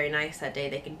not be very nice that day,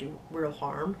 they can do real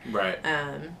harm. Right.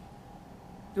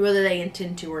 Whether they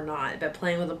intend to or not. But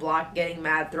playing with a block, getting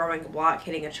mad, throwing a block,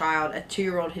 hitting a child, a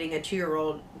 2-year-old hitting a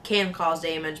 2-year-old can cause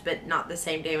damage, but not the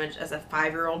same damage as a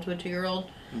 5-year-old to a 2-year-old.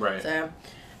 Right. So,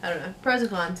 I don't know. Pros and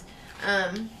cons.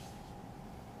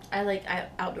 I like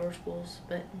outdoor schools,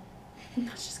 but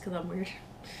that's just because I'm weird.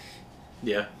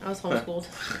 Yeah. I was homeschooled,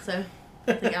 so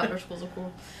I think outdoor schools are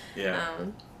cool. Yeah.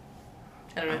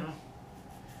 I don't know.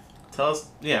 Tell us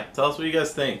what you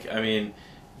guys think. I mean,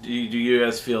 do you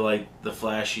guys feel like the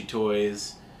flashy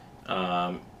toys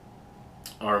are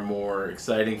more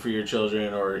exciting for your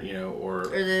children, or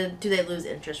do they lose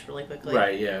interest really quickly?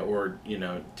 Right. Yeah. Or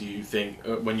do you think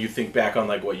when you think back on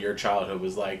like what your childhood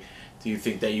was like, do you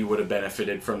think that you would have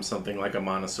benefited from something like a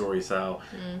Montessori style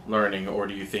learning, or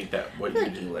do you think that what you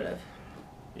did? You would have.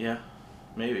 Yeah,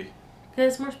 maybe.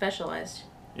 Because it's more specialized.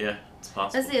 Yeah, it's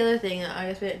possible. That's the other thing that I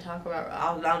guess we didn't talk about.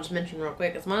 I'll just mention real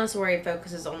quick. Is Montessori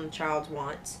focuses on the child's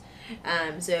wants.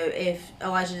 So if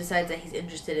Elijah decides that he's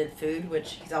interested in food,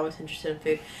 which he's always interested in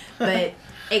food, but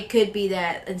it could be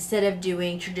that instead of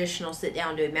doing traditional sit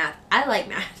down doing math, I like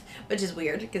math, which is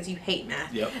weird because you hate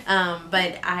math. Yep.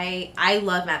 But I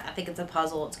love math. I think it's a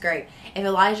puzzle. It's great. If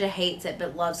Elijah hates it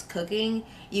but loves cooking,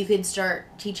 you can start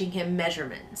teaching him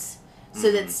measurements. So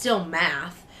that's still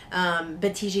math,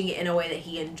 but teaching it in a way that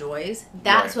he enjoys.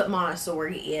 That's what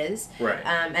Montessori is. Right.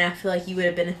 And I feel like you would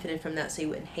have benefited from that, so you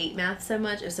wouldn't hate math so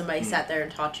much if somebody sat there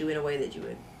and taught you in a way that you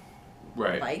would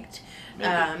liked.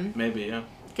 Maybe, yeah.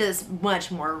 Because it's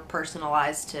much more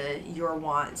personalized to your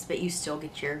wants, but you still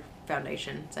get your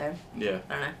foundation. So yeah,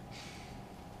 I don't know.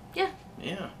 Yeah.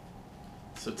 Yeah.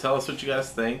 So tell us what you guys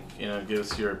think. Give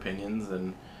us your opinions,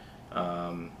 and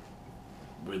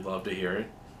we'd love to hear it.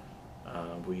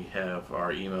 We have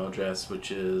our email address, which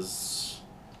is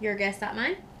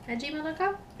yourguess.mine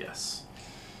 @gmail.com. Yes.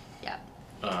 Yeah.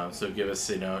 So give us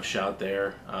a shout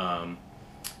there.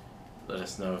 Let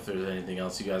us know if there's anything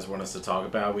else you guys want us to talk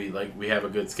about. We have a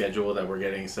good schedule that we're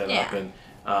getting set up, and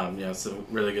some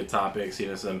really good topics.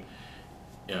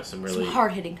 Some really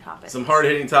hard hitting topics. Some hard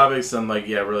hitting topics. Some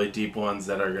really deep ones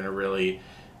that are gonna really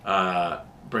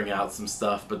bring out some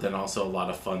stuff, but then also a lot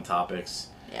of fun topics.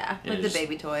 Yeah, like the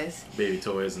baby toys. Baby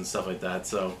toys and stuff like that.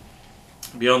 So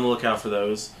be on the lookout for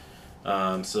those.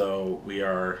 So we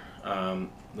are,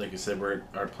 like I said,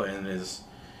 our plan is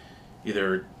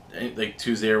either like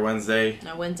Tuesday or Wednesday.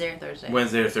 No, Wednesday or Thursday.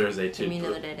 Wednesday or Thursday Give me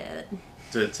another day to edit.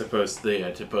 To post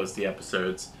the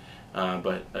episodes,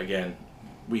 but again,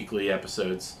 weekly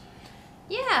episodes.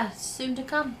 Yeah, soon to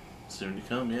come. Soon to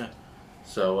come, yeah.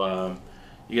 So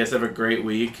you guys have a great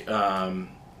week.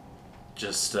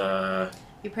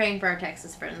 You're praying for our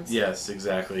Texas friends. Yes,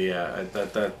 exactly. Yeah,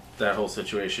 that whole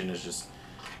situation is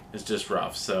just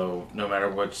rough. So no matter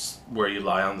where you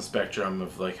lie on the spectrum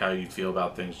of how you feel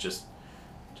about things, just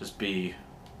be.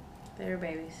 They're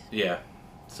babies. Yeah,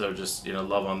 so just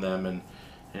love on them, and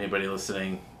anybody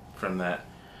listening from that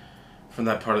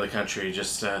part of the country,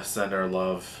 just send our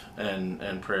love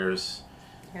and prayers.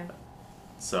 Yeah.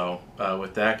 So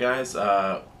with that, guys,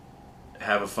 have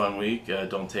a fun week.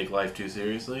 Don't take life too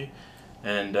seriously.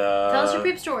 And tell us your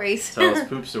poop stories. Tell us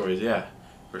poop stories, yeah,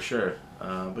 for sure.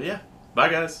 But yeah, bye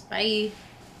guys. Bye.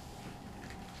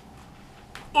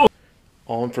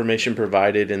 All information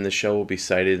provided in the show will be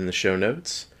cited in the show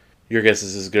notes. Your Guess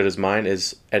is as Good as Mine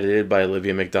is edited by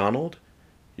Olivia McDonald.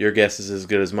 Your Guess is as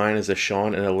Good as Mine is a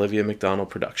Sean and Olivia McDonald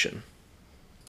production.